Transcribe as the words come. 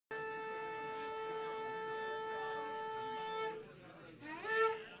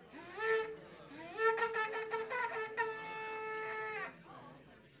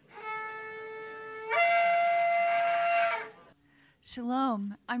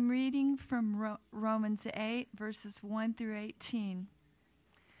Shalom. I'm reading from Romans 8, verses 1 through 18.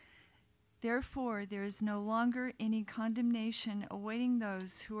 Therefore, there is no longer any condemnation awaiting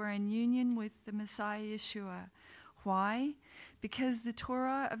those who are in union with the Messiah Yeshua. Why? Because the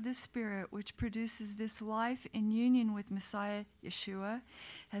Torah of the Spirit, which produces this life in union with Messiah Yeshua,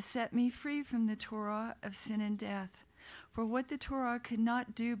 has set me free from the Torah of sin and death. For what the Torah could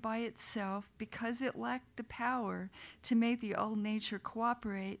not do by itself, because it lacked the power to make the old nature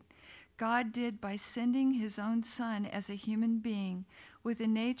cooperate, God did by sending his own Son as a human being, with a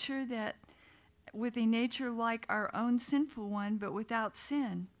nature like our own sinful one, but without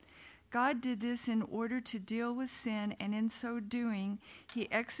sin. God did this in order to deal with sin, and in so doing, he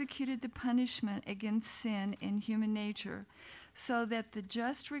executed the punishment against sin in human nature, so that the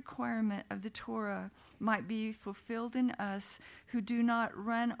just requirement of the Torah might be fulfilled in us who do not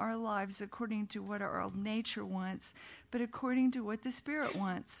run our lives according to what our old nature wants, but according to what the Spirit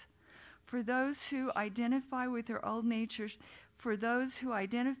wants. For those who identify with their old nature set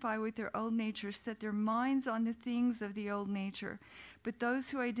their minds on the things of the old nature, but those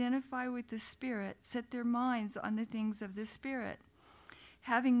who identify with the Spirit set their minds on the things of the Spirit.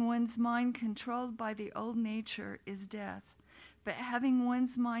 Having one's mind controlled by the old nature is death, but having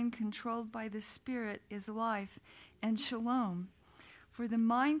one's mind controlled by the Spirit is life and shalom. For the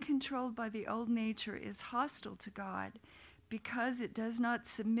mind controlled by the old nature is hostile to God, because it does not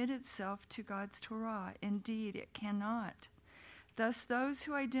submit itself to God's Torah. Indeed, it cannot. Thus, those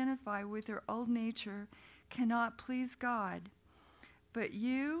who identify with their old nature cannot please God. But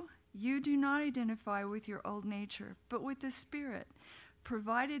you do not identify with your old nature, but with the Spirit,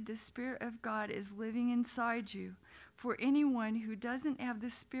 provided the Spirit of God is living inside you. For anyone who doesn't have the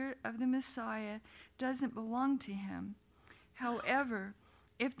Spirit of the Messiah doesn't belong to him. However,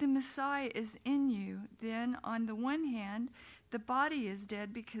 if the Messiah is in you, then on the one hand, the body is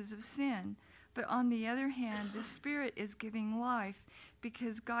dead because of sin, but on the other hand, the Spirit is giving life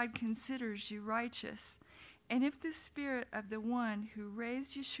because God considers you righteous. And if the Spirit of the one who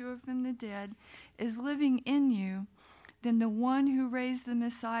raised Yeshua from the dead is living in you, then the one who raised the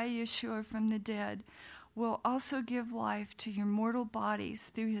Messiah Yeshua from the dead will also give life to your mortal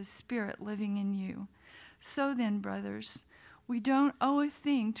bodies through his Spirit living in you. So then, brothers, we don't owe a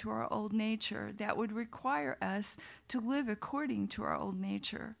thing to our old nature that would require us to live according to our old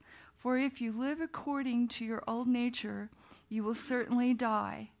nature. For if you live according to your old nature, you will certainly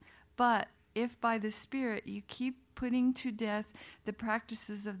die. But if by the Spirit you keep putting to death the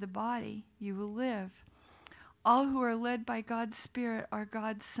practices of the body, you will live. All who are led by God's Spirit are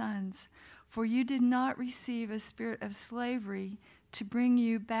God's sons. For you did not receive a spirit of slavery to bring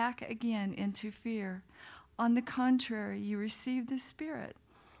you back again into fear. On the contrary, you received the Spirit,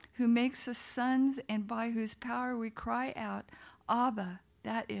 who makes us sons, and by whose power we cry out, Abba,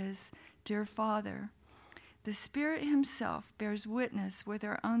 that is, dear Father. The Spirit himself bears witness with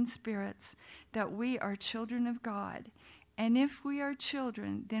our own spirits that we are children of God. And if we are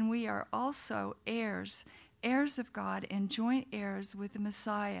children, then we are also heirs, heirs of God and joint heirs with the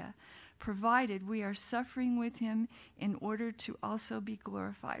Messiah, provided we are suffering with him in order to also be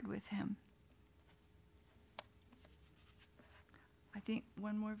glorified with him. I think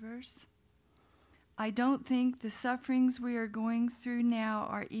one more verse. I don't think the sufferings we are going through now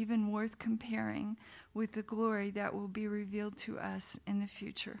are even worth comparing with the glory that will be revealed to us in the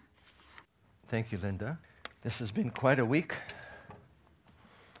future. Thank you, Linda. This has been quite a week.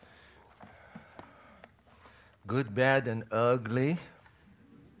 Good, bad, and ugly.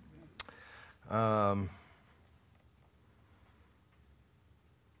 On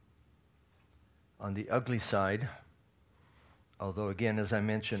the ugly side, although again, as I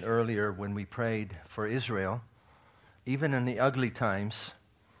mentioned earlier when we prayed for Israel, even in the ugly times,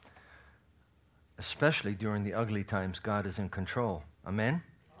 especially during the ugly times, God is in control. Amen?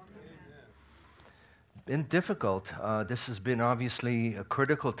 Been difficult. This has been obviously a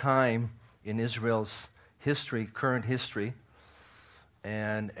critical time in Israel's history, current history.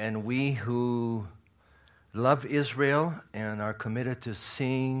 And we who love Israel and are committed to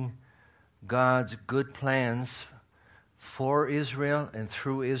seeing God's good plans for Israel and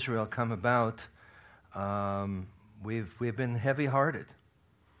through Israel come about, we've been heavy-hearted.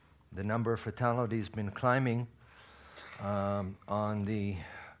 The number of fatalities been climbing on the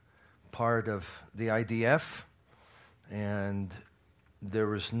part of the IDF, and there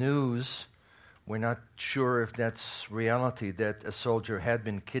was news. We're not sure if that's reality, that a soldier had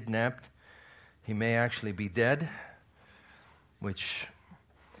been kidnapped. He may actually be dead, which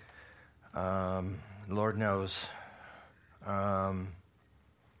Lord knows.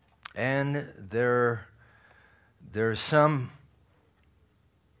 And there's some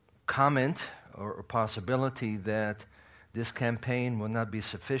comment or possibility that this campaign will not be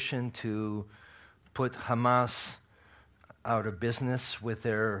sufficient to put Hamas out of business with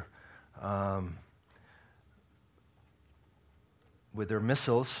their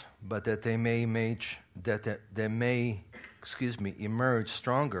missiles, but that they may emerge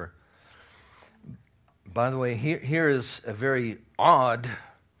stronger. By the way, here is a very odd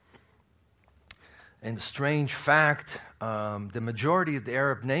and strange fact. The majority of the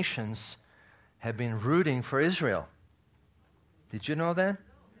Arab nations have been rooting for Israel. Did you know that?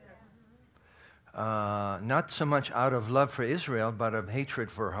 Not so much out of love for Israel, but of hatred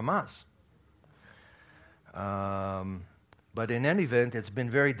for Hamas. But in any event, it's been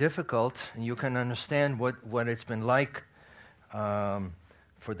very difficult, and you can understand what it's been like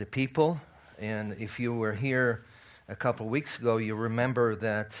for the people. And if you were here a couple weeks ago, you remember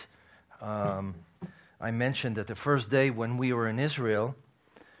that I mentioned that the first day when we were in Israel,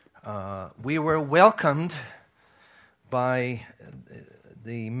 we were welcomed by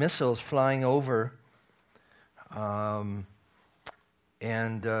the missiles flying over, and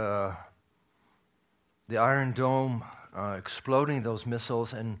the Iron Dome exploding those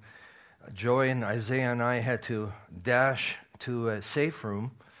missiles, and Joy and Isaiah and I had to dash to a safe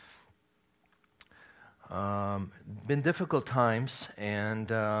room. Been difficult times,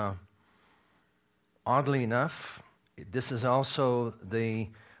 and oddly enough, this is also the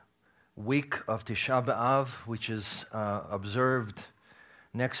week of Tisha B'Av, which is observed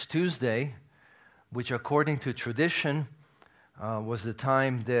next Tuesday, which according to tradition was the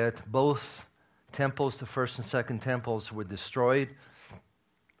time that both temples, the first and second temples, were destroyed.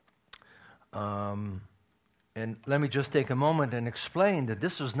 And let me just take a moment and explain that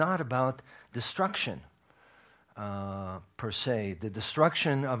this was not about destruction per se. The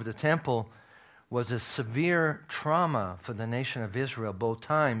destruction of the temple was a severe trauma for the nation of Israel both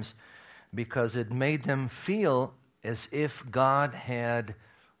times, because it made them feel as if God had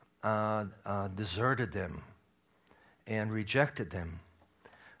deserted them and rejected them,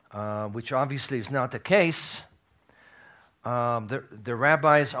 which obviously is not the case. The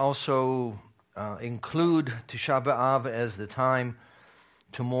rabbis also include Tisha B'Av as the time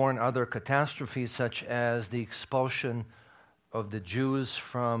to mourn other catastrophes, such as the expulsion of the Jews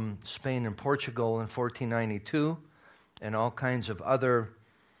from Spain and Portugal in 1492, and all kinds of other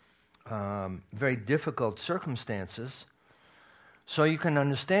very difficult circumstances. So you can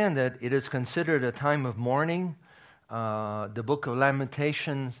understand that it is considered a time of mourning. The Book of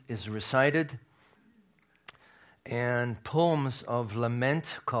Lamentations is recited, and poems of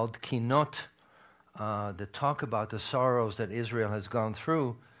lament called kinot that talk about the sorrows that Israel has gone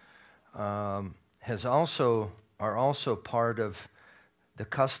through are also part of the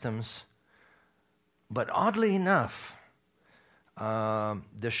customs. But oddly enough, the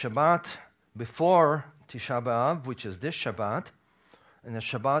Shabbat before Tisha B'Av, which is this Shabbat, and the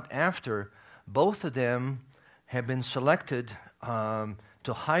Shabbat after, both of them have been selected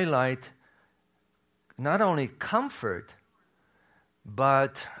to highlight not only comfort,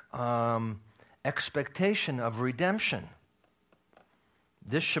 but expectation of redemption.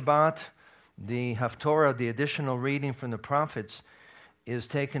 This Shabbat, the Haftorah, the additional reading from the prophets, is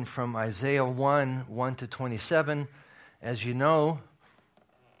taken from Isaiah 1 to 27. As you know,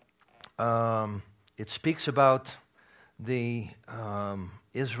 it speaks about the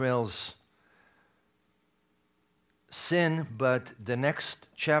Israel's sin, but the next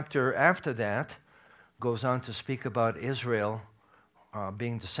chapter after that goes on to speak about Israel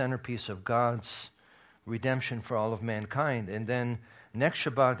being the centerpiece of God's redemption for all of mankind. And then next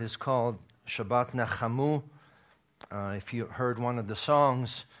Shabbat is called Shabbat Nachamu. If you heard one of the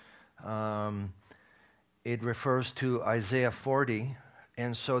songs, it refers to Isaiah 40.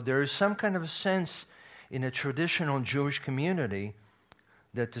 And so there is some kind of a sense in a traditional Jewish community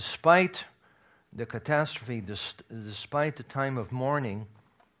that despite the catastrophe, despite the time of mourning,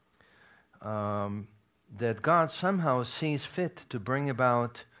 that God somehow sees fit to bring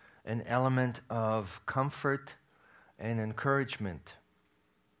about an element of comfort and encouragement.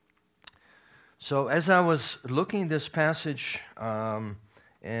 So as I was looking at this passage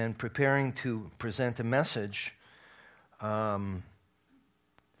and preparing to present a message, I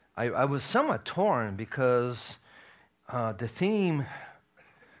was somewhat torn, because the theme,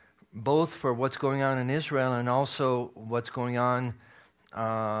 both for what's going on in Israel and also what's going on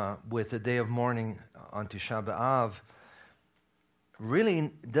with the day of mourning on Tisha B'Av,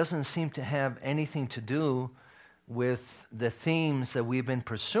 really doesn't seem to have anything to do with the themes that we've been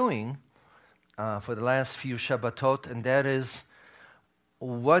pursuing for the last few Shabbatot, and that is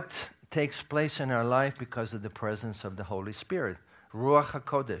what takes place in our life because of the presence of the Holy Spirit, Ruach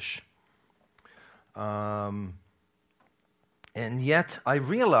HaKodesh. And yet I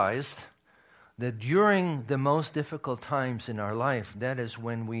realized that during the most difficult times in our life, that is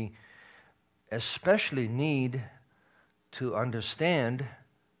when we especially need to understand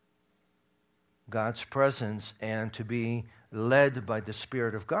God's presence and to be led by the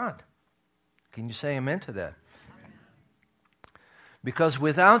Spirit of God. Can you say amen to that? Because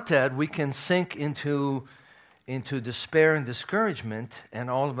without that, we can sink into despair and discouragement, and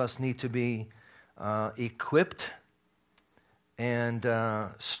all of us need to be equipped and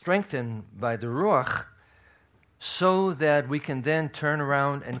strengthened by the Ruach so that we can then turn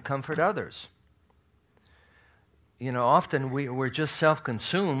around and comfort others. You know, often we're just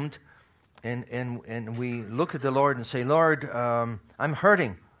self-consumed, and we look at the Lord and say, Lord, I'm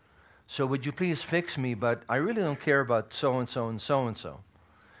hurting, so would you please fix me, but I really don't care about so-and-so and so-and-so.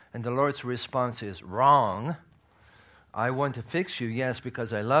 And the Lord's response is, wrong. I want to fix you, yes,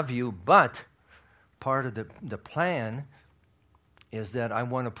 because I love you, but part of the plan is that I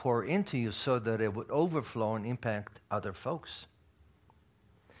want to pour into you so that it would overflow and impact other folks.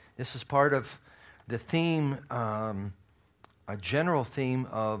 This is part of the theme, a general theme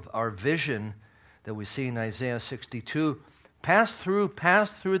of our vision that we see in Isaiah 62. Pass through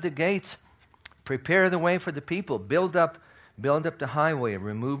the gates, prepare the way for the people, build up the highway,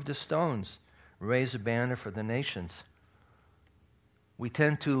 remove the stones, raise a banner for the nations. We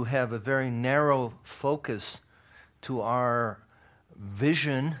tend to have a very narrow focus to our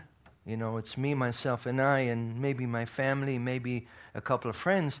vision. You know, it's me, myself, and I, and maybe my family, maybe a couple of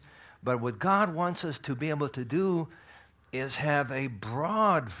friends. But what God wants us to be able to do is have a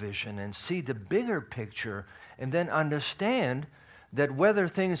broad vision and see the bigger picture, and then understand that whether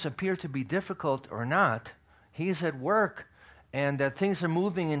things appear to be difficult or not, He's at work, and that things are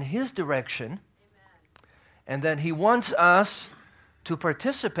moving in His direction. Amen. And that He wants us to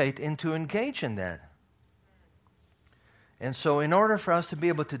participate and to engage in that. And so in order for us to be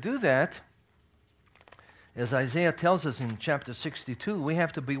able to do that, as Isaiah tells us in chapter 62, we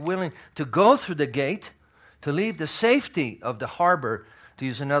have to be willing to go through the gate, to leave the safety of the harbor, to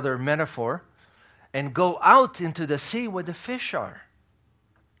use another metaphor, and go out into the sea where the fish are.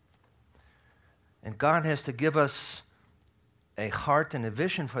 And God has to give us a heart and a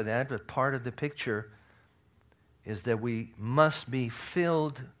vision for that, but part of the picture is that we must be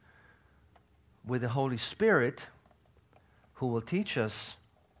filled with the Holy Spirit, who will teach us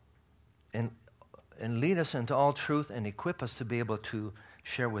and lead us into all truth and equip us to be able to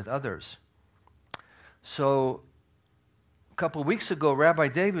share with others. So a couple of weeks ago, Rabbi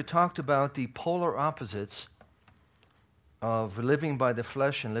David talked about the polar opposites of living by the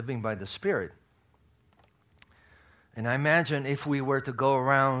flesh and living by the Spirit. And I imagine if we were to go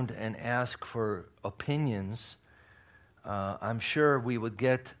around and ask for opinions, I'm sure we would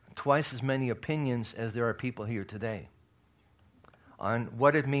get twice as many opinions as there are people here today on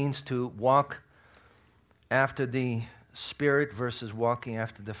what it means to walk after the Spirit versus walking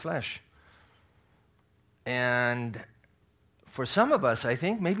after the flesh. And for some of us, I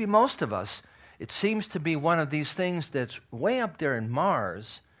think, maybe most of us, it seems to be one of these things that's way up there in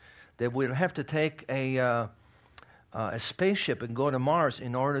Mars that we'll have to take a spaceship and go to Mars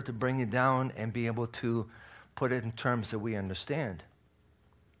in order to bring it down and be able to put it in terms that we understand.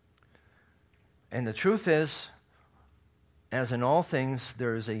 And the truth is, as in all things,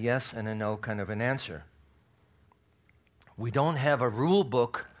 there is a yes and a no kind of an answer. We don't have a rule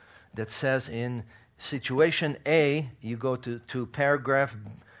book that says in situation A, you go to paragraph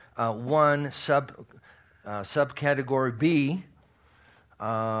 1, subcategory B,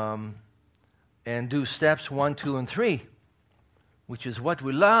 and do steps 1, 2, and 3, which is what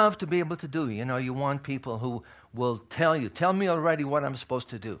we love to be able to do. You know, you want people who will tell me already what I'm supposed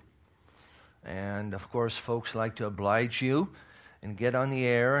to do. And, of course, folks like to oblige you and get on the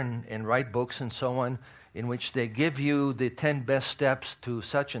air and write books and so on, in which they give you the 10 best steps to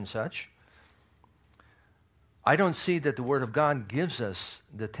such and such. I don't see that the Word of God gives us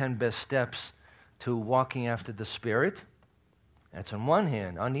the 10 best steps to walking after the Spirit. That's on one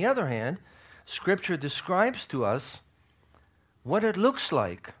hand. On the other hand, Scripture describes to us what it looks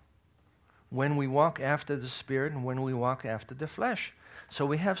like when we walk after the Spirit and when we walk after the flesh. So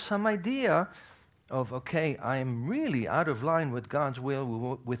we have some idea of, okay, I'm really out of line with God's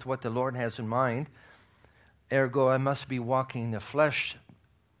will, with what the Lord has in mind. Ergo, I must be walking in the flesh.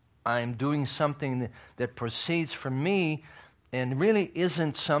 I'm doing something that proceeds from me and really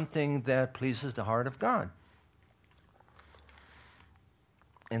isn't something that pleases the heart of God.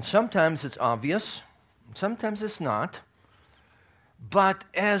 And sometimes it's obvious, sometimes it's not. But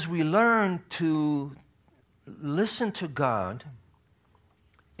as we learn to listen to God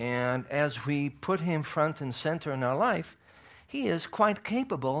And as we put him front and center in our life, he is quite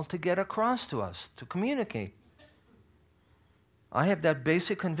capable to get across to us, to communicate. I have that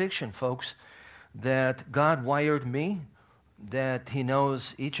basic conviction, folks, that God wired me, that he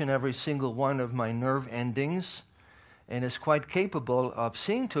knows each and every single one of my nerve endings, and is quite capable of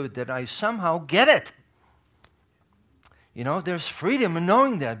seeing to it that I somehow get it. You know, there's freedom in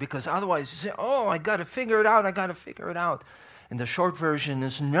knowing that, because otherwise you say, oh, I got to figure it out, I got to figure it out. And the short version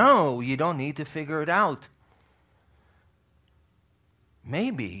is, no, you don't need to figure it out.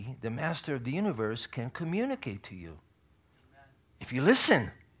 Maybe the master of the universe can communicate to you if you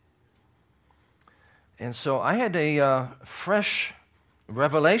listen. And so I had a fresh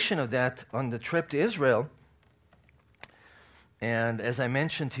revelation of that on the trip to Israel. And as I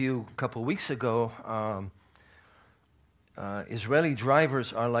mentioned to you a couple of weeks ago, Israeli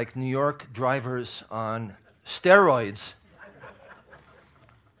drivers are like New York drivers on steroids.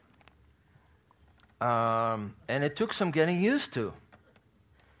 And it took some getting used to,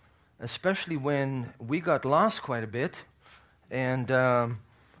 especially when we got lost quite a bit, and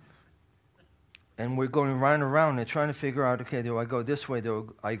we're going round and round and trying to figure out, okay, do I go this way,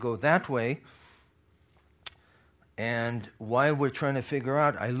 do I go that way? And while we're trying to figure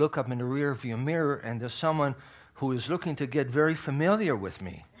out, I look up in the rear view mirror, and there's someone who is looking to get very familiar with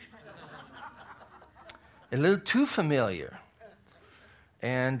me. A little too familiar.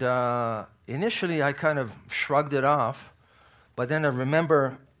 And initially I kind of shrugged it off, but then I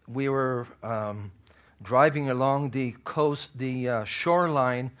remember we were driving along the coast, the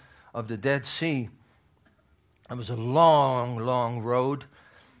shoreline of the Dead Sea. It was a long, long road,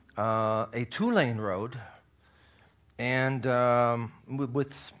 a 2-lane road, and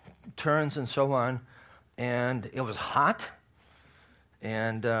with turns and so on. And it was hot,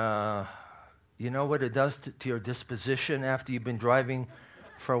 and you know what it does to your disposition after you've been driving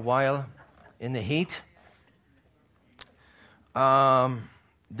for a while in the heat?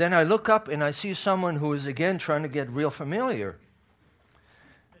 Then I look up and I see someone who is again trying to get real familiar.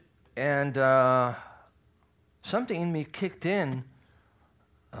 And something in me kicked in,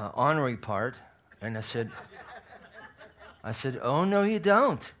 ornery part, and I said, oh, no, you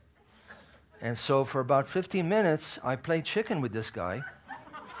don't. And so for about 15 minutes, I played chicken with this guy.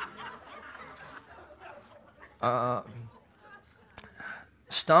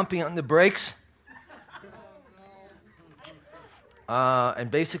 Stomping on the brakes. And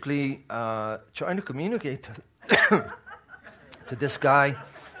basically trying to communicate to this guy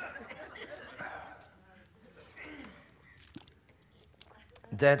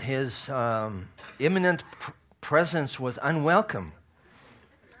that his imminent presence was unwelcome.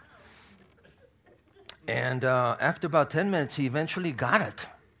 And after about 10 minutes, he eventually got it.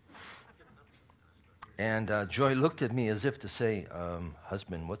 And Joy looked at me as if to say,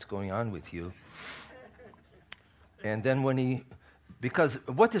 husband, what's going on with you? And then because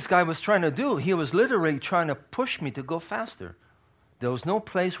what this guy was trying to do, he was literally trying to push me to go faster. There was no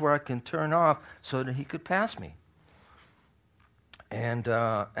place where I can turn off so that he could pass me. And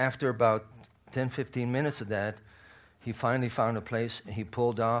after about 10, 15 minutes of that, he finally found a place, he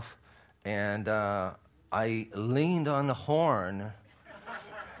pulled off, and I leaned on the horn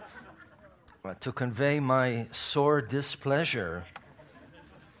to convey my sore displeasure,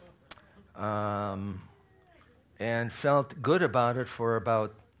 and felt good about it for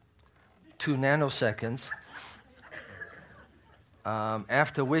about 2 nanoseconds,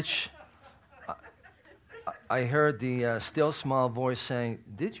 after which I heard the still small voice saying,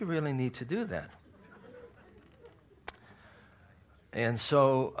 did you really need to do that? And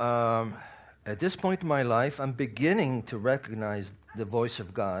so at this point in my life, I'm beginning to recognize the voice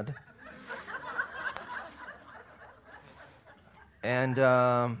of God. And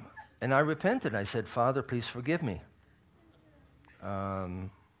I repented. I said, Father, please forgive me. Not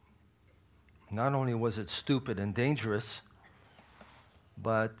only was it stupid and dangerous,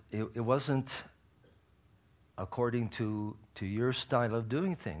 but it wasn't according to your style of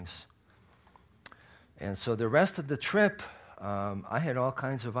doing things. And so the rest of the trip, I had all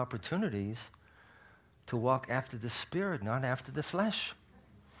kinds of opportunities to walk after the Spirit, not after the flesh.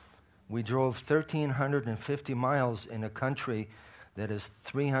 We drove 1,350 miles in a country that is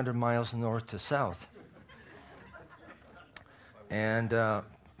 300 miles north to south. And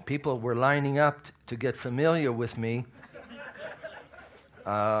people were lining up to get familiar with me,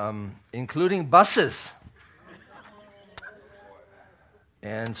 including buses.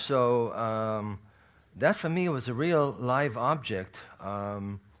 And so that for me was a real live object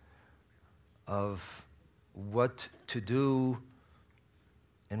of what to do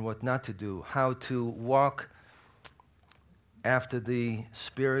and what not to do, how to walk after the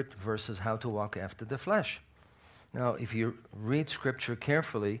Spirit versus how to walk after the flesh. Now, if you read Scripture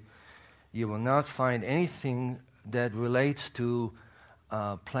carefully, you will not find anything that relates to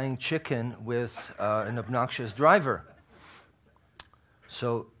playing chicken with an obnoxious driver.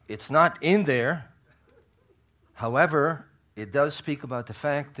 So it's not in there. However, it does speak about the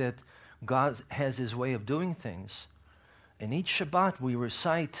fact that God has His way of doing things. And each Shabbat we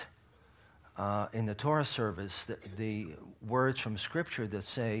recite in the Torah service the words from Scripture that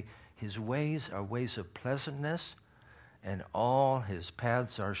say, His ways are ways of pleasantness, and all His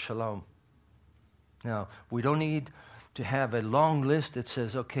paths are shalom. Now, we don't need to have a long list that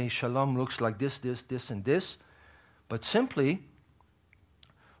says, okay, shalom looks like this, this, this, and this. But simply,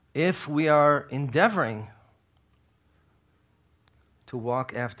 if we are endeavoring to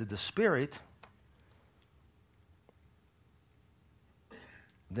walk after the Spirit,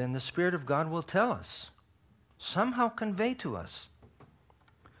 then the Spirit of God will tell us, somehow convey to us.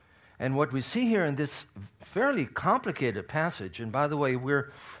 And what we see here in this fairly complicated passage, and by the way, we're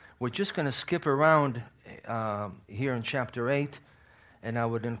just going to skip around here in chapter 8, and I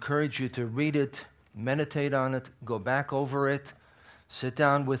would encourage you to read it, meditate on it, go back over it, sit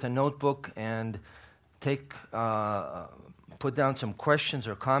down with a notebook and put down some questions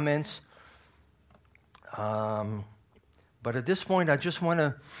or comments. But at this point, I just want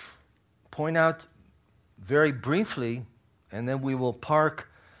to point out very briefly, and then we will park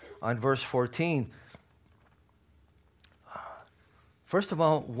on verse 14. First of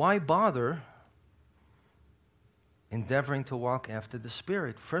all, why bother endeavoring to walk after the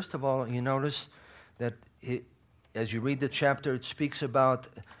Spirit? First of all, you notice that as you read the chapter, it speaks about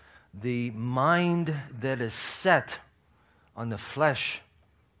the mind that is set on the flesh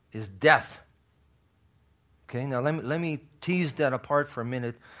is death. Okay, now let me tease that apart for a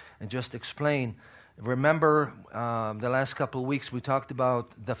minute and just explain. Remember, the last couple of weeks we talked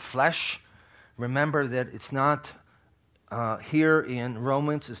about the flesh. Remember that it's not here in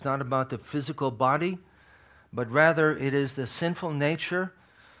Romans, it's not about the physical body, but rather it is the sinful nature,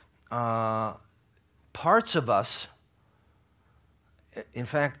 parts of us. In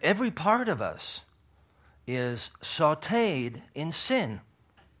fact, every part of us is sautéed in sin.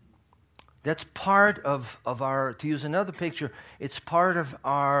 That's part of our, to use another picture, it's part of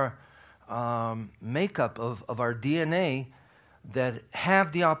our makeup, of our DNA, that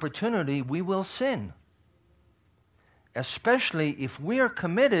have the opportunity, we will sin. Especially if we are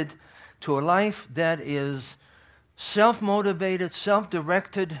committed to a life that is self-motivated,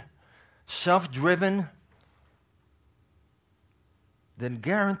 self-directed, self-driven, then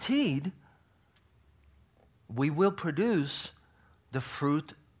guaranteed we will produce the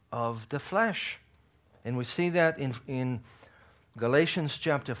fruit of the flesh. And we see that in Galatians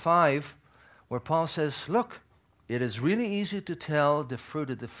chapter 5, where Paul says, look, it is really easy to tell the fruit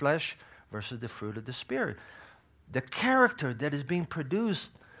of the flesh versus the fruit of the Spirit. The character that is being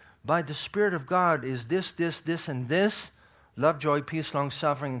produced by the Spirit of God is this, and this, love, joy, peace,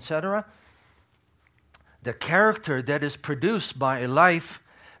 long-suffering, etc. The character that is produced by a life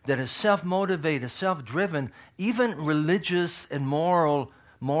that is self-motivated, self-driven, even religious and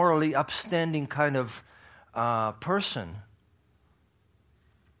morally upstanding kind of person,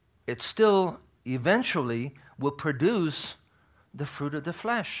 it still eventually will produce the fruit of the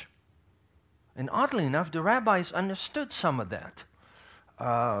flesh. And oddly enough, the rabbis understood some of that.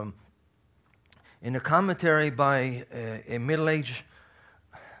 In a commentary by a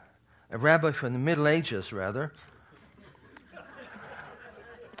rabbi from the Middle Ages, rather,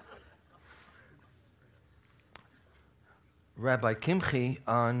 Rabbi Kimchi,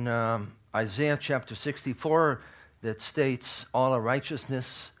 on Isaiah chapter 64, that states all our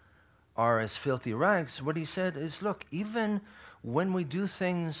righteousness are as filthy rags, what he said is, look, even when we do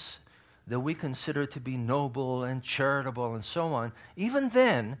things that we consider to be noble and charitable and so on, even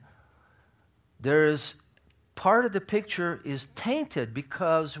then, there's part of the picture is tainted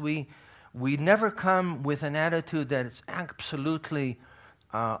because we never come with an attitude that is absolutely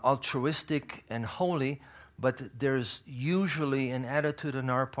altruistic and holy, but there's usually an attitude on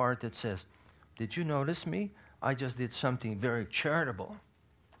our part that says, did you notice me? I just did something very charitable.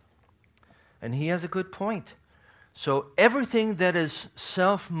 And he has a good point. So everything that is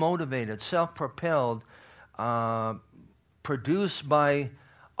self-motivated, self-propelled, produced by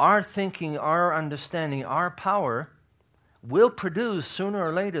our thinking, our understanding, our power, will produce sooner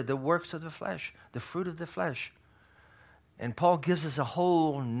or later the works of the flesh, the fruit of the flesh. And Paul gives us a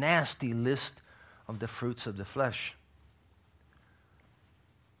whole nasty list of the fruits of the flesh.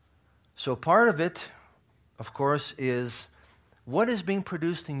 So part of it, of course, is what is being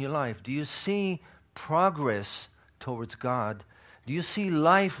produced in your life. Do you see progress towards God? Do you see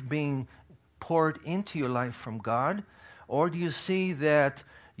life being poured into your life from God? Or do you see that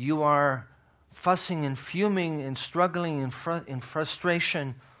you are fussing and fuming and struggling in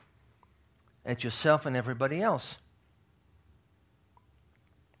frustration at yourself and everybody else?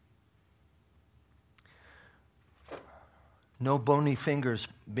 No bony fingers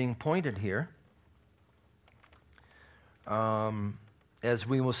being pointed here. As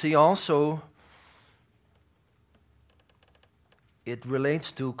we will see also, it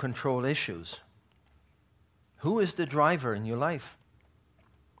relates to control issues. Who is the driver in your life?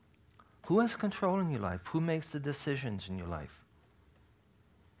 Who has control in your life? Who makes the decisions in your life?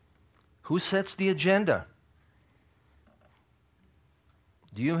 Who sets the agenda?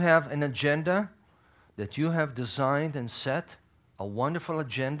 Do you have an agenda that you have designed and set? A wonderful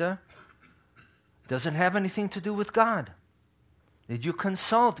agenda? Does it have anything to do with God? Did you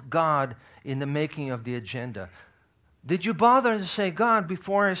consult God in the making of the agenda? Did you bother to say, God,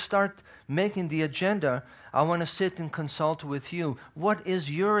 before I start making the agenda, I want to sit and consult with you. What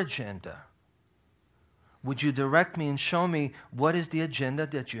is your agenda? Would you direct me and show me what is the agenda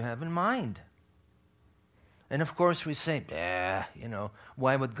that you have in mind? And of course we say,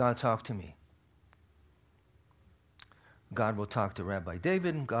 why would God talk to me? God will talk to Rabbi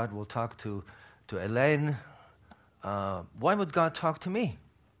David, God will talk to Elaine. Why would God talk to me?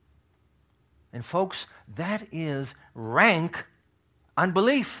 And folks, that is rank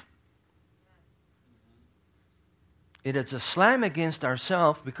unbelief. It is a slam against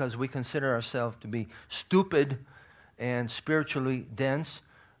ourselves because we consider ourselves to be stupid and spiritually dense.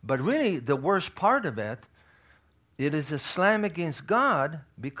 But really, the worst part of it is a slam against God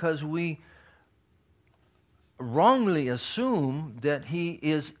because we wrongly assume that He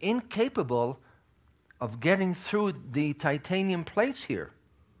is incapable of getting through the titanium plates here.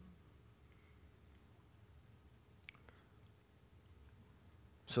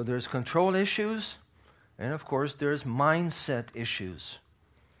 So there's control issues, and of course there's mindset issues.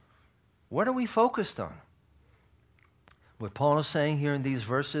 What are we focused on? What Paul is saying here in these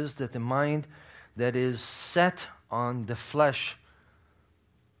verses, that the mind that is set on the flesh,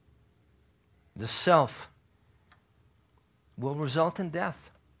 the self, will result in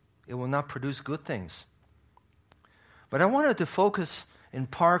death. It will not produce good things. But I wanted to focus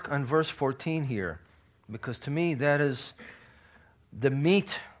and park on verse 14 here, because to me that is the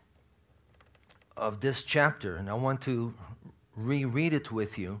meat of this chapter, and I want to reread it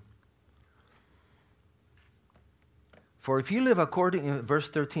with you. For if you live according, verse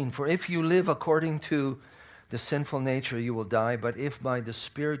 13, for if you live according to the sinful nature, you will die, but if by the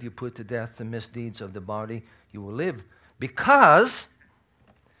Spirit you put to death the misdeeds of the body, you will live. Because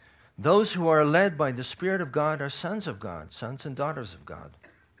those who are led by the Spirit of God are sons of God, sons and daughters of God.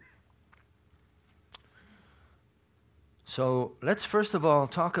 So let's first of all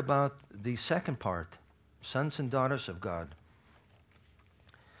talk about the second part, sons and daughters of God.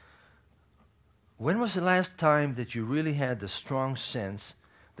 When was the last time that you really had the strong sense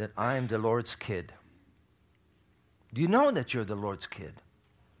that I am the Lord's kid? Do you know that you're the Lord's kid?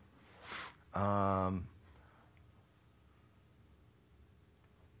 Do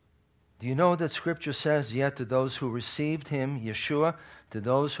you know that Scripture says, yet to those who received Him, Yeshua, to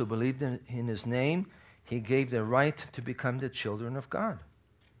those who believed in His name, He gave the right to become the children of God.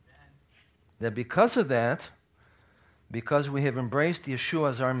 That because of that, because we have embraced Yeshua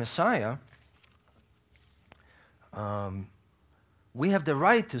as our Messiah, we have the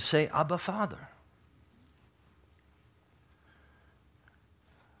right to say, Abba, Father.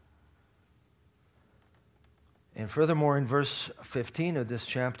 And furthermore, in verse 15 of this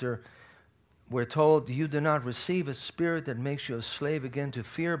chapter, we're told, you do not receive a spirit that makes you a slave again to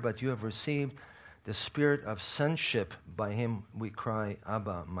fear, but you have received the spirit of sonship. By Him we cry,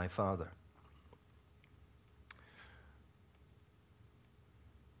 Abba, my Father.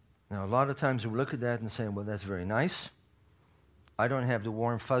 Now, a lot of times we look at that and say, well, that's very nice. I don't have the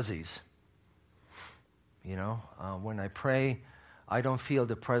warm fuzzies. You know, when I pray, I don't feel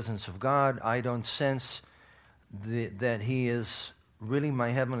the presence of God. I don't sense that He is really my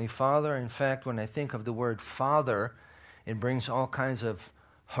Heavenly Father. In fact, when I think of the word Father, it brings all kinds of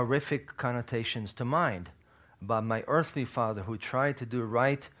horrific connotations to mind about my earthly father who tried to do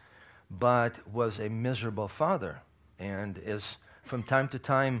right but was a miserable father. And as from time to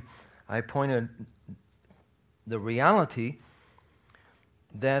time I pointed the reality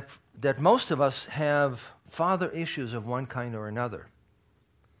that most of us have father issues of one kind or another.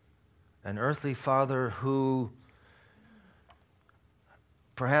 An earthly father who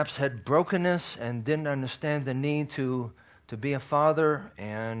perhaps had brokenness and didn't understand the need to be a father,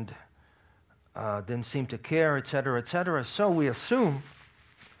 and didn't seem to care, etc., etc. So we assume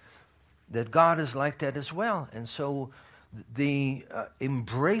that God is like that as well. And so the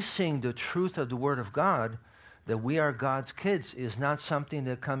embracing the truth of the Word of God, that we are God's kids, is not something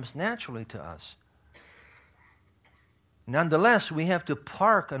that comes naturally to us. Nonetheless, we have to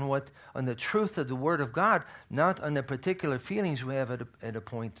park on the truth of the Word of God, not on the particular feelings we have at a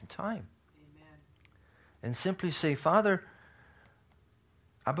point in time. Amen. And simply say, Father,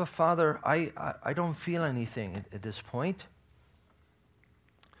 Abba, Father, I don't feel anything at this point.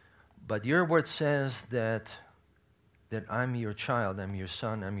 But your word says that I'm your child, I'm your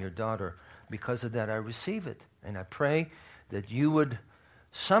son, I'm your daughter. Because of that, I receive it. And I pray that you would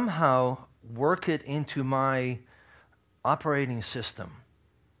somehow work it into my operating system.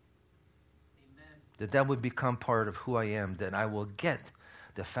 Amen. That would become part of who I am, that I will get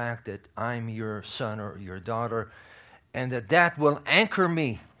the fact that I'm your son or your daughter, and that will anchor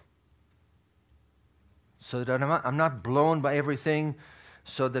me so that I'm not blown by everything,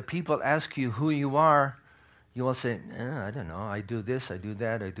 so that people ask you who you are, you will say, I don't know, I do this, I do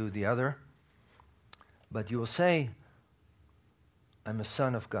that, I do the other. But you will say, I'm a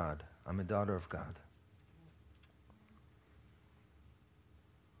son of God, I'm a daughter of God.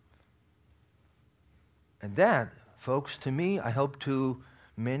 And that, folks, to me, I hope to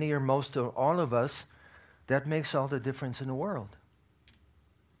many or most of all of us, that makes all the difference in the world.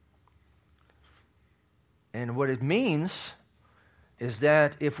 And what it means is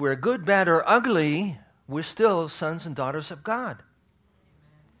that if we're good, bad, or ugly, we're still sons and daughters of God.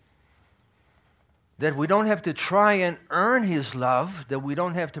 That we don't have to try and earn His love, that we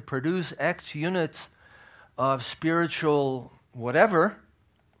don't have to produce X units of spiritual whatever,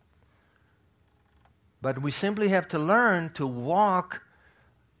 but we simply have to learn to walk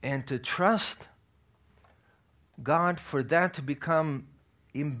and to trust God for that to become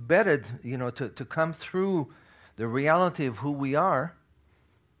embedded, to come through the reality of who we are,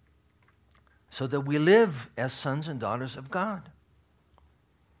 so that we live as sons and daughters of God.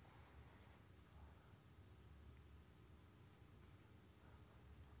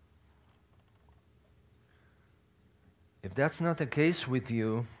 If that's not the case with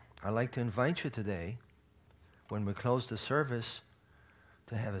you, I'd like to invite you today, when we close the service,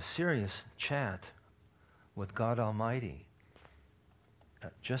 to have a serious chat with God Almighty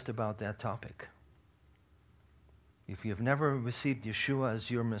just about that topic. If you've never received Yeshua as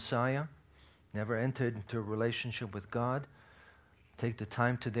your Messiah, never entered into a relationship with God, take the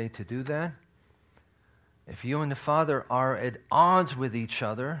time today to do that. If you and the Father are at odds with each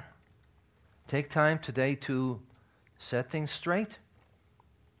other, take time today to set things straight.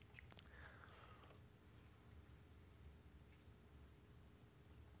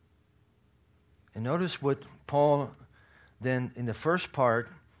 And notice what Paul then in the first part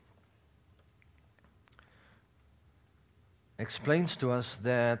explains to us,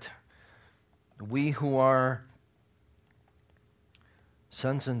 that we who are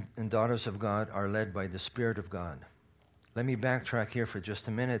sons and daughters of God are led by the Spirit of God. Let me backtrack here for just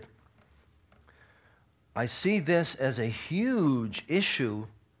a minute. I see this as a huge issue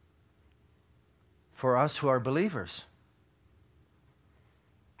for us who are believers.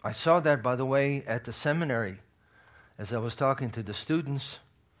 I saw that, by the way, at the seminary as I was talking to the students.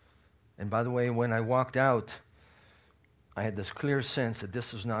 And by the way, when I walked out, I had this clear sense that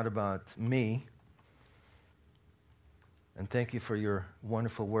this was not about me. And thank you for your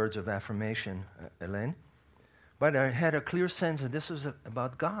wonderful words of affirmation, Elaine. But I had a clear sense that this was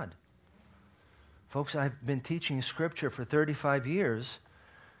about God. Folks, I've been teaching Scripture for 35 years,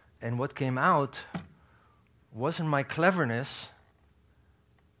 and what came out wasn't my cleverness.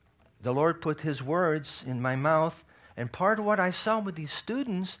 The Lord put His words in my mouth, and part of what I saw with these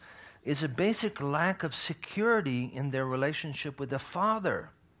students is a basic lack of security in their relationship with the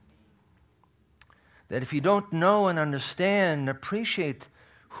Father. That if you don't know and understand and appreciate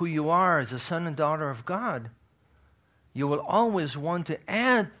who you are as a son and daughter of God, you will always want to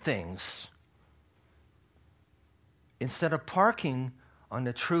add things instead of parking on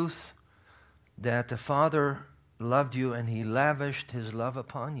the truth that the Father loved you and He lavished His love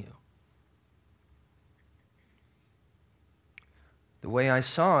upon you. The way I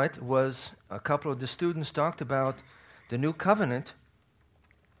saw it was a couple of the students talked about the new covenant,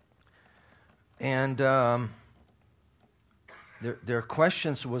 and their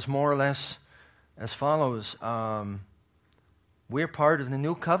questions was more or less as follows. We're part of the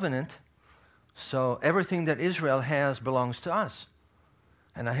new covenant, so everything that Israel has belongs to us.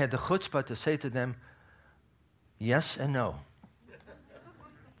 And I had the chutzpah to say to them, yes and no.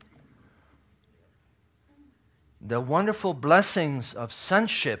 The wonderful blessings of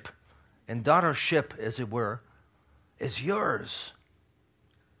sonship and daughtership, as it were, is yours.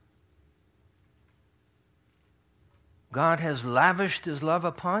 God has lavished His love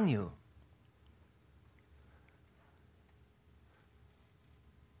upon you.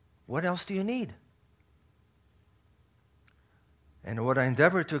 What else do you need? And what I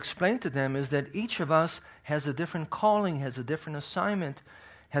endeavor to explain to them is that each of us has a different calling, has a different assignment,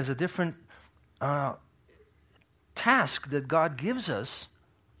 has a different task that God gives us.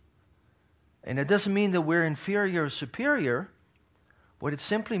 And it doesn't mean that we're inferior or superior. What it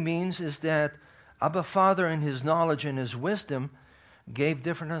simply means is that Abba Father, in His knowledge and His wisdom, gave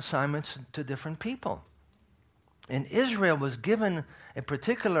different assignments to different people. And Israel was given a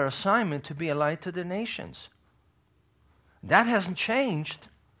particular assignment to be a light to the nations. That hasn't changed.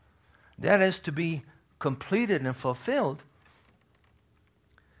 That is to be completed and fulfilled.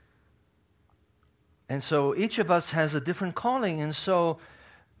 And so each of us has a different calling. And so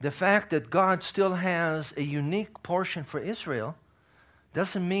the fact that God still has a unique portion for Israel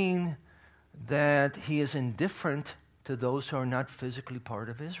doesn't mean that He is indifferent to those who are not physically part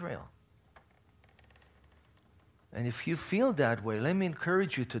of Israel. And if you feel that way, let me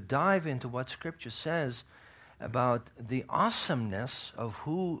encourage you to dive into what Scripture says about the awesomeness of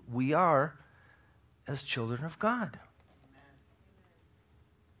who we are as children of God.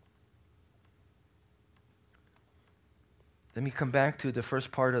 Let me come back to the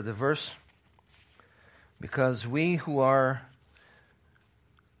first part of the verse. Because we who are,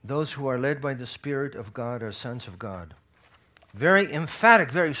 those who are led by the Spirit of God are sons of God. Very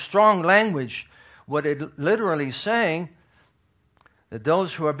emphatic, very strong language. What it literally is saying, that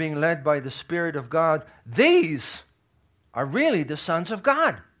those who are being led by the Spirit of God, these are really the sons of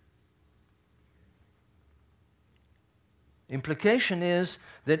God. Implication is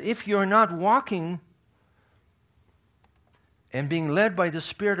that if you're not walking and being led by the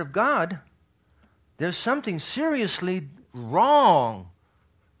Spirit of God, there's something seriously wrong,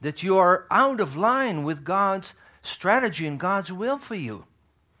 that you are out of line with God's strategy and God's will for you.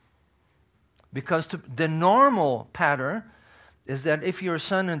 Because the normal pattern is that if you're a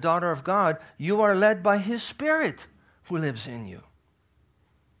son and daughter of God, you are led by His Spirit who lives in you.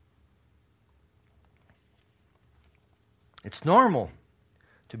 It's normal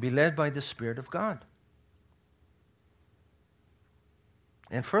to be led by the Spirit of God.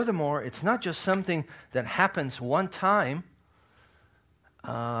 And furthermore, it's not just something that happens one time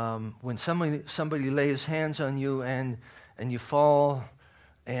when somebody lays hands on you and you fall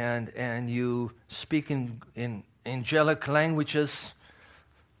and you speak in angelic languages.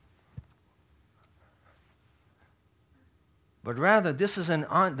 But rather, this is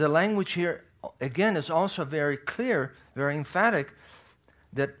the language here, again, is also very clear, very emphatic,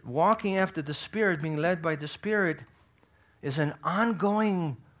 that walking after the Spirit, being led by the Spirit, is an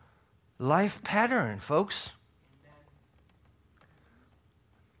ongoing life pattern, folks.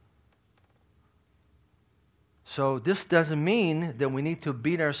 So this doesn't mean that we need to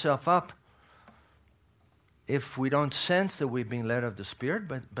beat ourselves up if we don't sense that we're being led of the Spirit,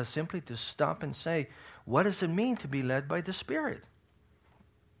 but simply to stop and say, what does it mean to be led by the Spirit?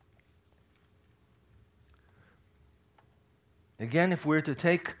 Again, if we're to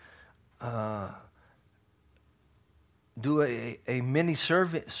do a mini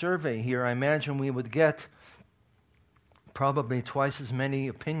survey here, I imagine we would get probably twice as many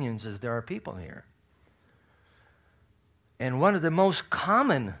opinions as there are people here. And one of the most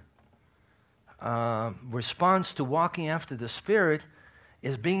common response to walking after the Spirit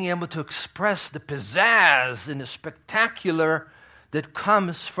is being able to express the pizzazz and the spectacular that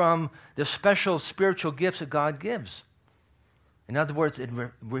comes from the special spiritual gifts that God gives. In other words, it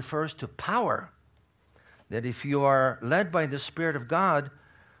refers to power. That if you are led by the Spirit of God,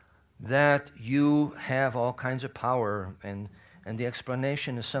 that you have all kinds of power. And the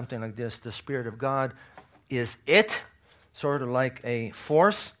explanation is something like this. The Spirit of God is it, sort of like a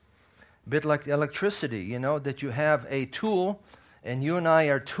force, a bit like the electricity, that you have a tool, and you and I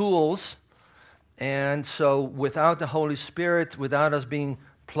are tools. And so without the Holy Spirit, without us being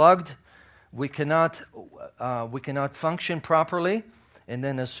plugged, we cannot function properly. And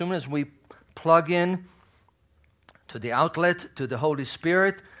then as soon as we plug in to the outlet, to the Holy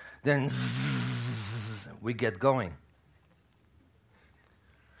Spirit, then zzz, we get going.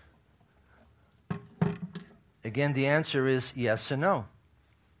 Again, the answer is yes and no.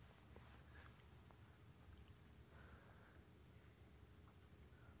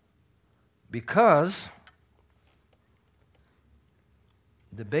 Because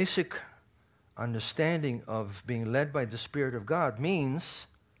the basic understanding of being led by the Spirit of God means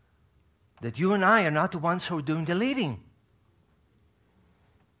that you and I are not the ones who are doing the leading.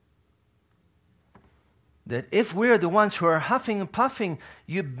 that if we're the ones who are huffing and puffing,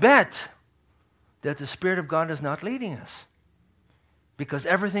 you bet that the Spirit of God is not leading us. Because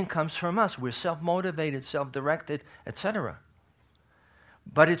everything comes from us. We're self-motivated, self-directed, etc.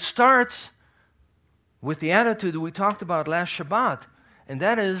 But it starts with the attitude that we talked about last Shabbat, and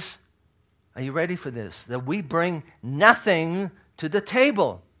that is, are you ready for this? That we bring nothing to the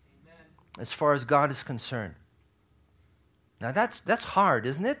table. Amen. As far as God is concerned. Now that's hard,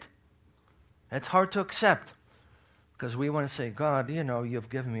 isn't it? It's hard to accept. Because we want to say, God, you know, you've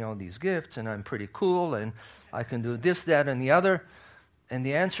given me all these gifts, and I'm pretty cool, and I can do this, that, and the other. And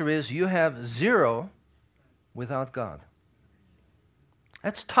the answer is, you have zero without God.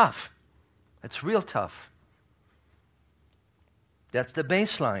 That's tough. It's real tough. That's the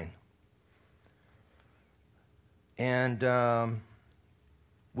baseline. And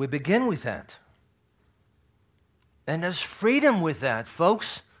we begin with that. And there's freedom with that,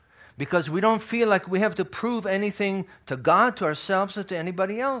 folks, because we don't feel like we have to prove anything to God, to ourselves, or to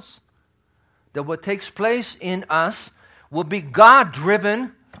anybody else. That what takes place in us will be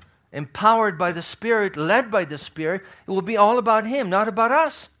God-driven, empowered by the Spirit, led by the Spirit. It will be all about Him, not about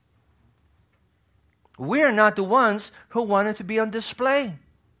us. We are not the ones who want it to be on display.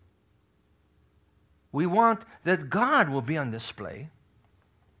 We want that God will be on display.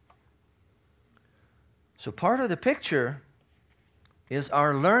 So part of the picture is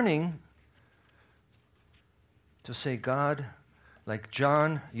our learning to say, God, like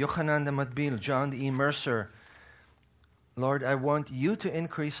John, Yochanan the Matbil, John the Immerser, Lord, I want you to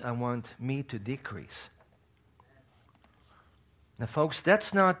increase, I want me to decrease. Now, folks,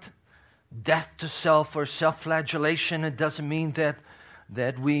 that's not death to self or self-flagellation. It doesn't mean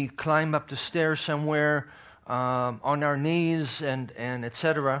that we climb up the stairs somewhere on our knees and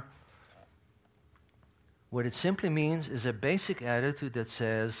etc. What it simply means is a basic attitude that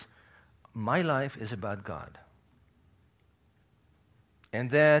says, my life is about God.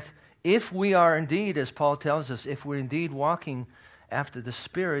 And that if we are indeed, as Paul tells us, if we're indeed walking after the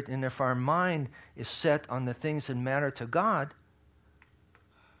Spirit, and if our mind is set on the things that matter to God,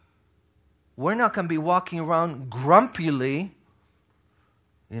 we're not going to be walking around grumpily,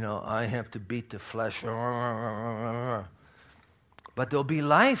 I have to beat the flesh. But there'll be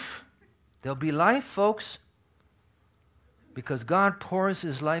life. There'll be life, folks. Because God pours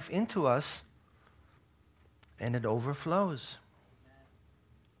His life into us, and it overflows.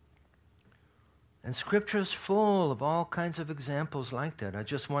 And Scripture is full of all kinds of examples like that. I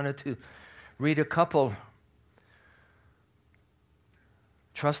just wanted to read a couple.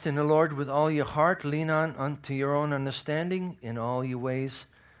 Trust in the Lord with all your heart. Lean on unto your own understanding. In all your ways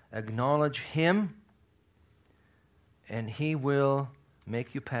acknowledge Him, and He will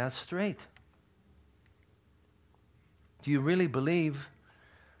make your path straight. Do you really believe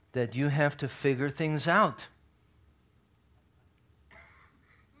that you have to figure things out?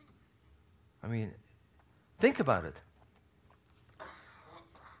 I mean, think about it.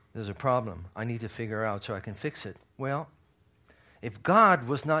 There's a problem I need to figure out so I can fix it. Well, if God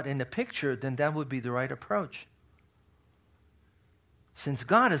was not in the picture, then that would be the right approach. Since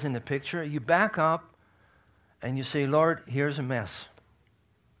God is in the picture, you back up and you say, Lord, here's a mess.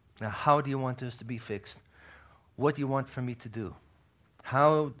 Now, how do you want this to be fixed? What do you want for me to do?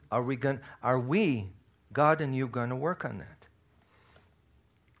 How are we, God and you, going to work on that?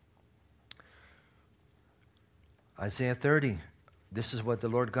 Isaiah 30, this is what the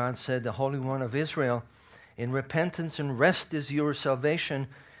Lord God said, the Holy One of Israel, in repentance and rest is your salvation,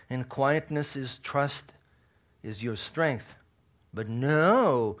 and quietness is trust is your strength. But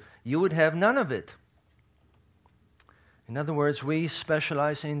no, you would have none of it. In other words, we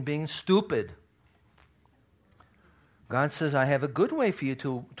specialize in being stupid. God says, I have a good way for you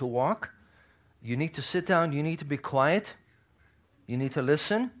to walk. You need to sit down, you need to be quiet, you need to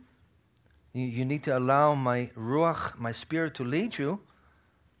listen. You need to allow my ruach, my spirit, to lead you.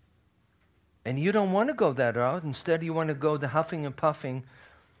 And you don't want to go that route. Instead, you want to go the huffing and puffing,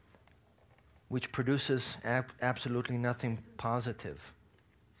 which produces absolutely nothing positive.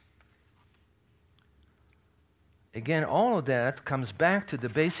 Again, all of that comes back to the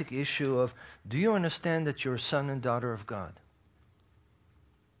basic issue of, do you understand that you're a son and daughter of God?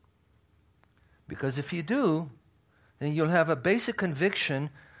 Because if you do, then you'll have a basic conviction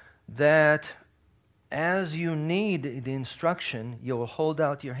that as you need the instruction, you will hold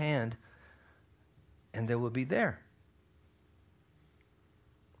out your hand and they will be there.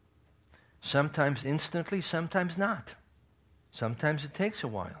 Sometimes instantly, sometimes not. Sometimes it takes a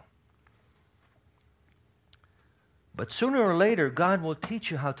while. But sooner or later, God will teach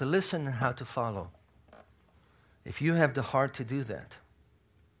you how to listen and how to follow, if you have the heart to do that.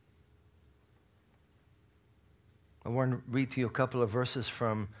 I want to read to you a couple of verses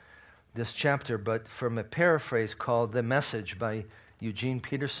from this chapter, but from a paraphrase called The Message by Eugene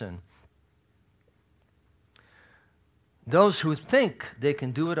Peterson. Those who think they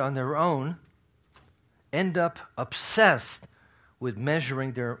can do it on their own end up obsessed with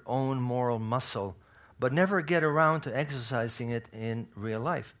measuring their own moral muscle, but never get around to exercising it in real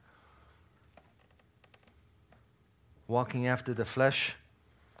life. Walking after the flesh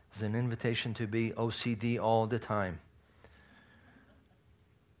is an invitation to be OCD all the time.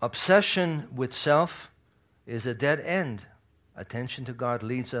 Obsession with self is a dead end. Attention to God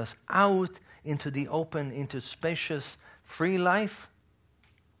leads us out into the open, into spacious, free life.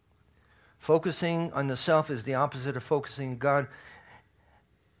 Focusing on the self is the opposite of focusing on God.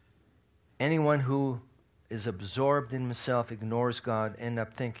 Anyone who is absorbed in himself, ignores God, end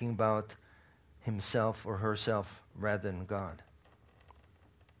up thinking about himself or herself rather than God.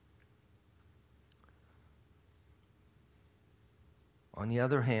 On the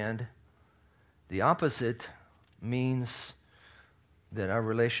other hand, the opposite means that our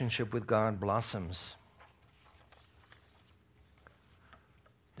relationship with God blossoms.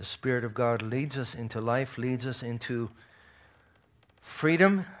 The Spirit of God leads us into life, leads us into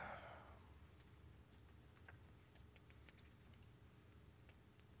freedom.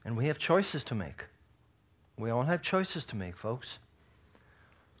 And we have choices to make. We all have choices to make, folks.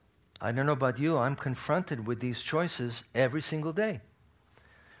 I don't know about you, I'm confronted with these choices every single day.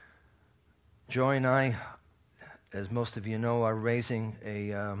 Joy and I, as most of you know, are raising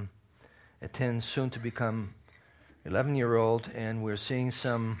a 10, soon to become 11-year-old, and we're seeing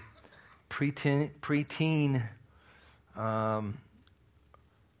some preteen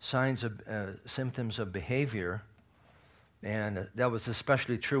signs of symptoms of behavior. And that was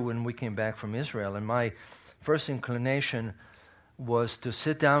especially true when we came back from Israel. And my first inclination was to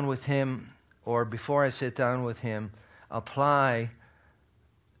sit down with him, or before I sit down with him, apply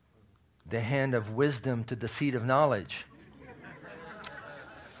the hand of wisdom to the seat of knowledge.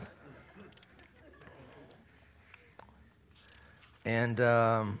 And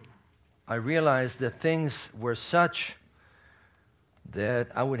I realized that things were such that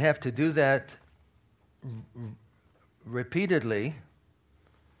I would have to do that repeatedly,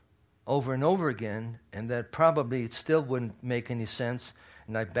 over and over again, and that probably it still wouldn't make any sense.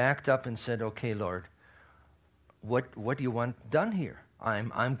 And I backed up and said, "Okay, Lord, what do you want done here?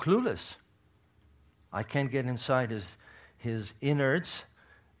 I'm clueless. I can't get inside his innards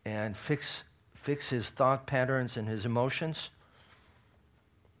and fix his thought patterns and his emotions.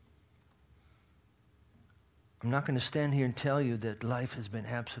 I'm not going to stand here and tell you that life has been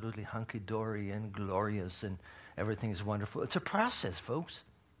absolutely hunky-dory and glorious and everything is wonderful. It's a process, folks.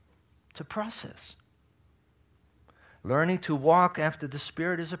 It's a process. Learning to walk after the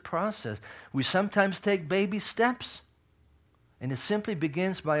Spirit is a process. We sometimes take baby steps, and it simply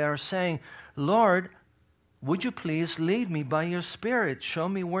begins by our saying, "Lord, would you please lead me by your Spirit? Show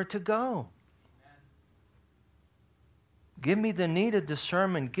me where to go. Give me the needed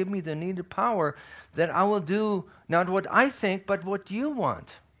discernment. Give me the needed power that I will do not what I think, but what you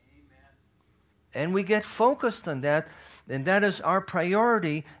want." Amen. And we get focused on that, and that is our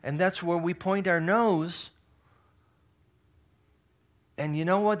priority, and that's where we point our nose. And you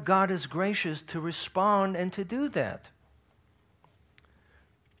know what? God is gracious to respond and to do that.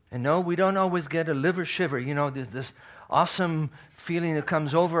 And no, we don't always get a liver shiver. You know, there's this awesome feeling that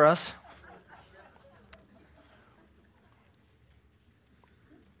comes over us.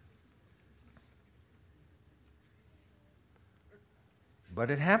 But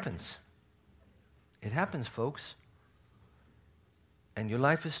it happens. It happens, folks. And your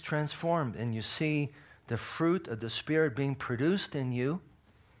life is transformed, and you see the fruit of the Spirit being produced in you.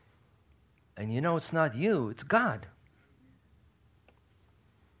 And you know it's not you, it's God.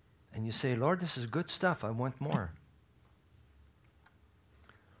 And you say, "Lord, this is good stuff. I want more.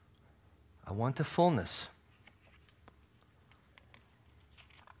 I want the fullness."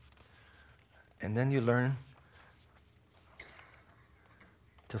 And then you learn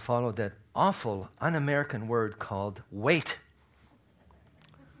to follow that awful, un-American word called wait.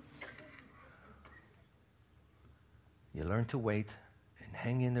 You learn to wait and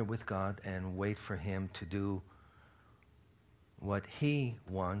hang in there with God and wait for Him to do what He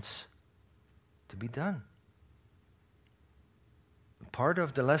wants to be done. Part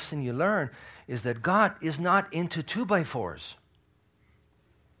of the lesson you learn is that God is not into 2x4s.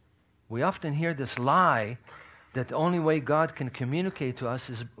 We often hear this lie that the only way God can communicate to us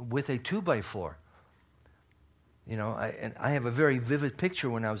is with a 2x4. You know, I have a very vivid picture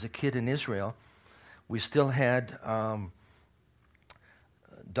when I was a kid in Israel. We still had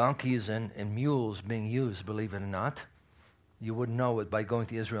donkeys and mules being used, believe it or not. You wouldn't know it by going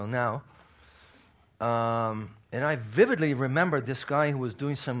to Israel now. And I vividly remember this guy who was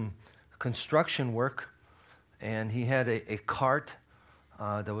doing some construction work, and he had a cart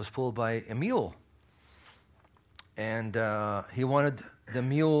that was pulled by a mule. And he wanted the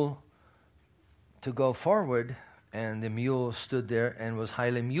mule to go forward, and the mule stood there and was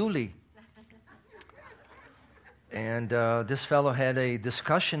highly muley. And this fellow had a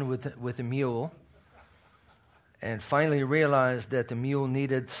discussion with the mule, and finally realized that the mule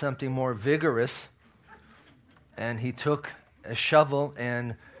needed something more vigorous. And he took a shovel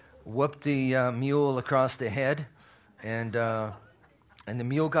and whooped the mule across the head, and the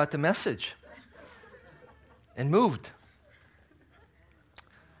mule got the message and moved.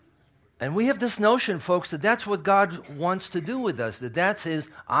 And we have this notion, folks, that that's what God wants to do with us, that that's his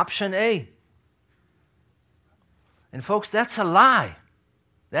option A. And folks, that's a lie.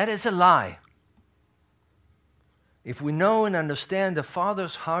 That is a lie. If we know and understand the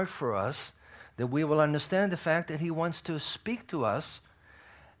Father's heart for us, that we will understand the fact that he wants to speak to us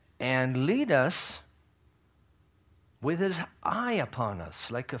and lead us with his eye upon us,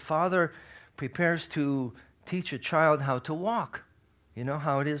 like a father prepares to teach a child how to walk. You know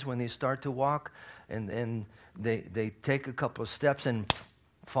how it is when they start to walk and they take a couple of steps and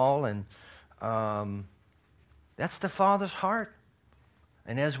fall, and that's the Father's heart.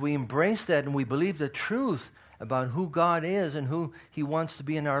 And as we embrace that and we believe the truth about who God is and who he wants to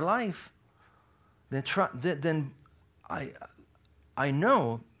be in our life, then I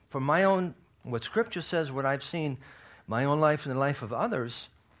know from my own, what Scripture says, what I've seen, my own life and the life of others,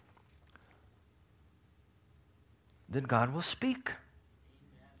 that God will speak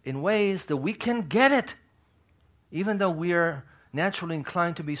in ways that we can get it, even though we are naturally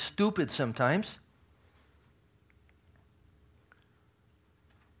inclined to be stupid sometimes.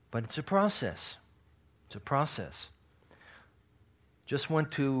 But it's a process. It's a process. Just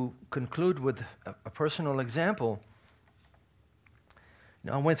want to conclude with a personal example.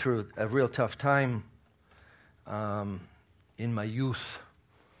 I went through a real tough time in my youth.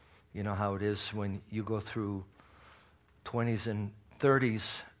 You know how it is when you go through 20s and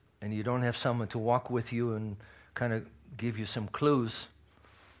 30s and you don't have someone to walk with you and kind of give you some clues.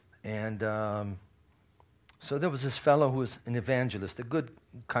 And so there was this fellow who was an evangelist, a good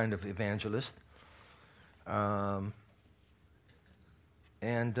kind of evangelist. And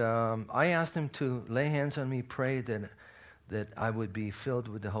I asked him to lay hands on me, pray that I would be filled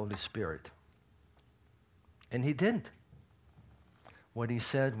with the Holy Spirit. And he didn't. What he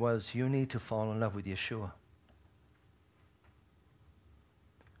said was, you need to fall in love with Yeshua.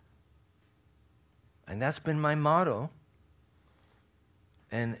 And that's been my motto.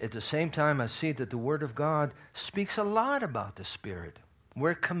 And at the same time, I see that the Word of God speaks a lot about the Spirit.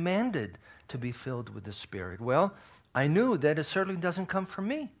 We're commanded to be filled with the Spirit. Well, I knew that it certainly doesn't come from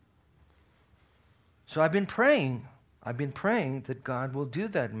me. So I've been praying that God will do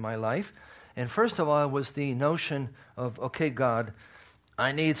that in my life. And first of all, was the notion of, okay, God,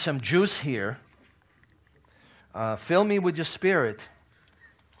 I need some juice here. Fill me with your Spirit.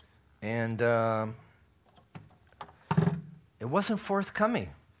 And it wasn't forthcoming.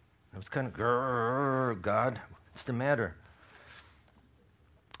 It was kind of, God, what's the matter?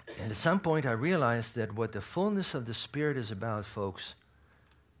 And at some point I realized that what the fullness of the Spirit is about, folks,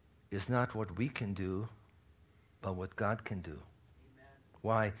 is not what we can do, but what God can do. Amen.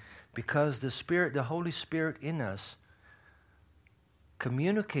 Why? Because the Spirit, the Holy Spirit in us,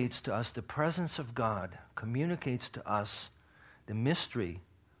 communicates to us the presence of God, communicates to us the mystery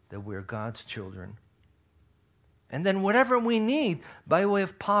that we're God's children. And then whatever we need, by way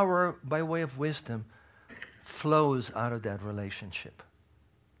of power, by way of wisdom, flows out of that relationship.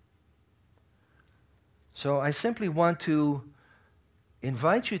 So I simply want to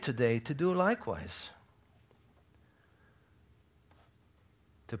invite you today to do likewise.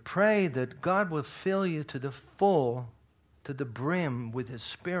 To pray that God will fill you to the full, to the brim with His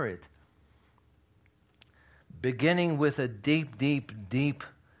Spirit. Beginning with a deep, deep, deep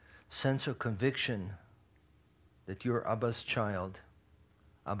sense of conviction that you're Abba's child,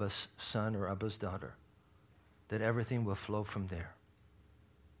 Abba's son or Abba's daughter. That everything will flow from there.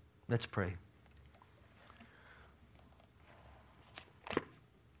 Let's pray.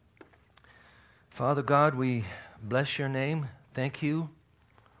 Father God, we bless your name. Thank you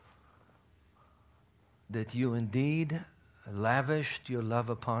that you indeed lavished your love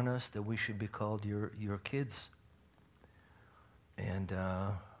upon us, that we should be called your kids. And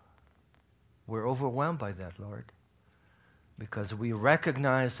we're overwhelmed by that, Lord, because we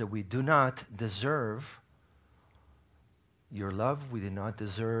recognize that we do not deserve your love. We do not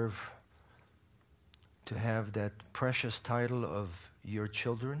deserve to have that precious title of your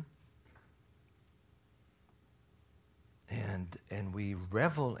children. And we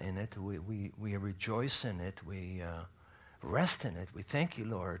revel in it. We rejoice in it. We rest in it. We thank you,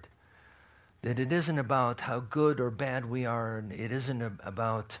 Lord, that it isn't about how good or bad we are, and it isn't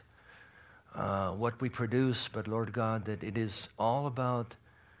about what we produce, but Lord God, that it is all about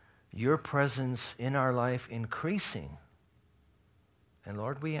your presence in our life increasing. And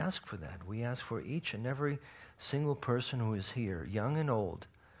Lord, we ask for that. We ask for each and every single person who is here, young and old.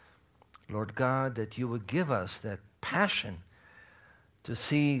 Lord God, that you would give us that passion to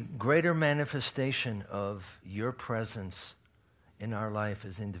see greater manifestation of your presence in our life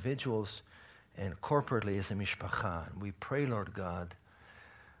as individuals and corporately as a mishpacha. And we pray, Lord God,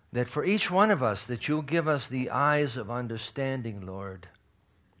 that for each one of us, that you'll give us the eyes of understanding, Lord,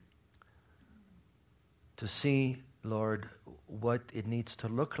 to see, Lord, what it needs to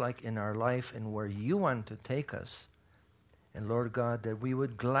look like in our life and where you want to take us. And Lord God, that we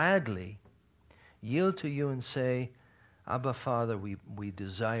would gladly yield to you and say, Abba, Father, we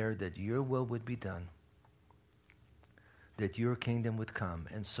desire that your will would be done, that your kingdom would come.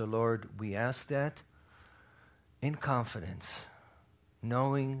 And so, Lord, we ask that in confidence,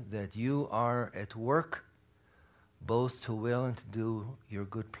 knowing that you are at work both to will and to do your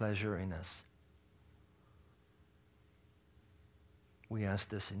good pleasure in us. We ask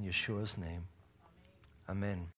this in Yeshua's name. Amen.